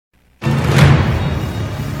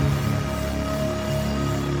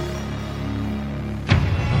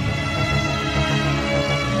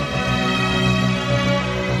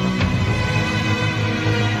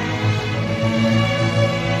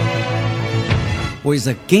Pois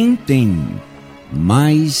a quem tem,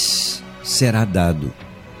 mais será dado,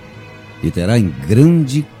 e terá em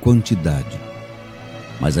grande quantidade.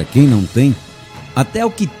 Mas a quem não tem, até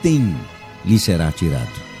o que tem lhe será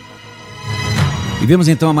tirado. E vemos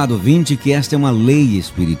então, amado ouvinte, que esta é uma lei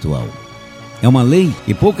espiritual. É uma lei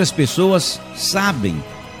que poucas pessoas sabem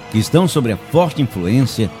que estão sob a forte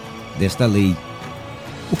influência desta lei.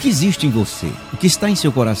 O que existe em você? O que está em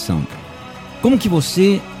seu coração? Como que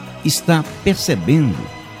você está percebendo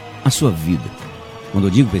a sua vida? Quando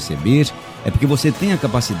eu digo perceber, é porque você tem a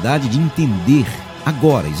capacidade de entender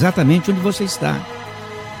agora exatamente onde você está.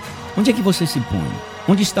 Onde é que você se põe?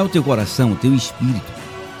 Onde está o teu coração, o teu espírito?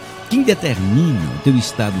 Quem determina o teu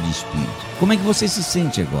estado de espírito? Como é que você se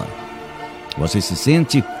sente agora? Você se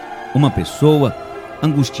sente uma pessoa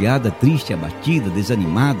angustiada, triste, abatida,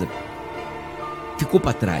 desanimada? Ficou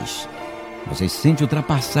para trás. Você se sente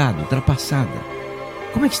ultrapassado, ultrapassada.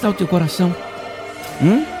 Como é que está o teu coração?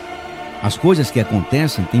 As coisas que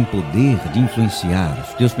acontecem têm poder de influenciar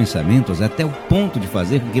os teus pensamentos até o ponto de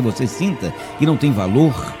fazer com que você sinta que não tem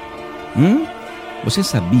valor. Você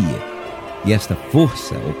sabia que esta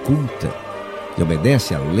força oculta que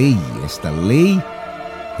obedece à lei, esta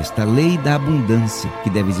lei da abundância que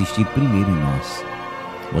deve existir primeiro em nós?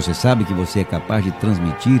 Você sabe que você é capaz de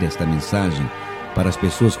transmitir esta mensagem para as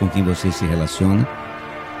pessoas com quem você se relaciona?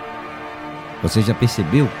 Você já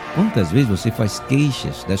percebeu quantas vezes você faz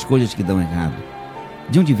queixas das coisas que dão errado?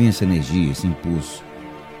 De onde vem essa energia, esse impulso?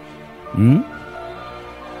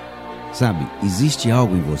 Sabe, existe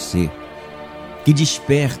algo em você que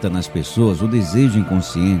desperta nas pessoas o desejo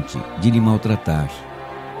inconsciente de lhe maltratar.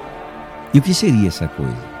 E o que seria essa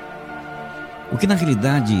coisa? O que na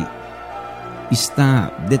realidade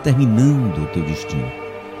está determinando o teu destino?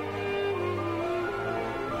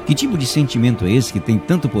 Que tipo de sentimento é esse que tem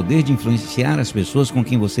tanto poder de influenciar as pessoas com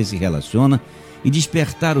quem você se relaciona e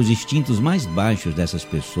despertar os instintos mais baixos dessas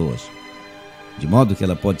pessoas? De modo que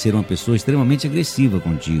ela pode ser uma pessoa extremamente agressiva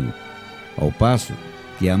contigo, ao passo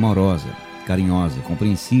que é amorosa, carinhosa,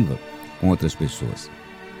 compreensiva com outras pessoas.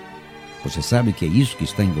 Você sabe que é isso que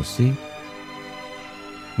está em você?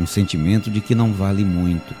 Um sentimento de que não vale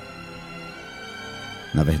muito.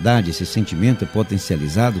 Na verdade, esse sentimento é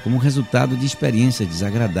potencializado como resultado de experiências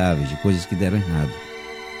desagradáveis, de coisas que deram errado,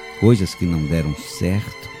 coisas que não deram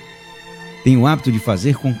certo. Tem o hábito de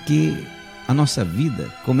fazer com que a nossa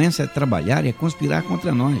vida comece a trabalhar e a conspirar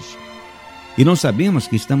contra nós. E não sabemos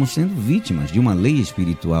que estamos sendo vítimas de uma lei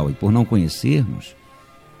espiritual, e por não conhecermos,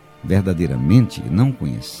 verdadeiramente não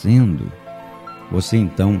conhecendo, você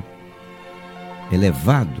então é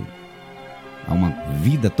levado a uma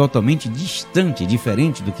vida totalmente distante,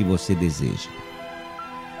 diferente do que você deseja.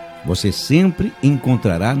 Você sempre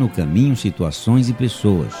encontrará no caminho situações e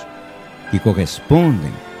pessoas que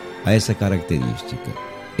correspondem a essa característica.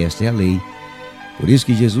 Esta é a lei. Por isso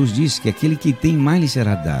que Jesus disse que aquele que tem mais lhe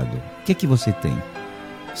será dado. O que é que você tem?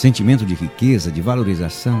 Sentimento de riqueza, de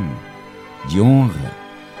valorização, de honra.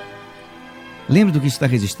 Lembre do que está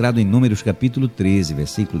registrado em Números capítulo 13,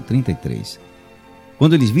 versículo 33.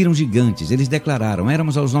 Quando eles viram gigantes, eles declararam: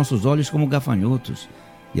 éramos aos nossos olhos como gafanhotos,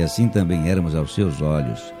 e assim também éramos aos seus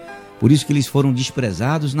olhos. Por isso que eles foram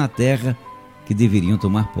desprezados na terra que deveriam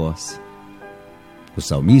tomar posse. O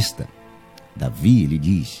salmista, Davi, ele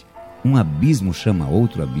diz: um abismo chama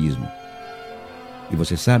outro abismo. E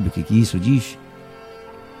você sabe o que isso diz?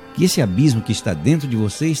 Que esse abismo que está dentro de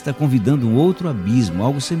você está convidando um outro abismo,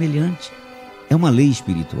 algo semelhante. É uma lei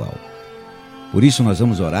espiritual. Por isso nós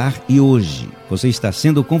vamos orar, e hoje você está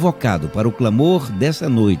sendo convocado para o clamor dessa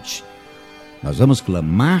noite. Nós vamos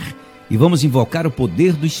clamar e vamos invocar o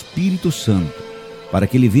poder do Espírito Santo para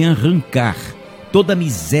que ele venha arrancar toda a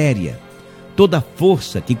miséria, toda a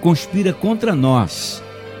força que conspira contra nós.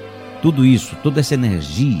 Tudo isso, toda essa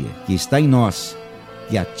energia que está em nós,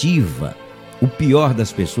 que ativa o pior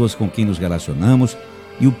das pessoas com quem nos relacionamos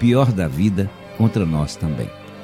e o pior da vida contra nós também.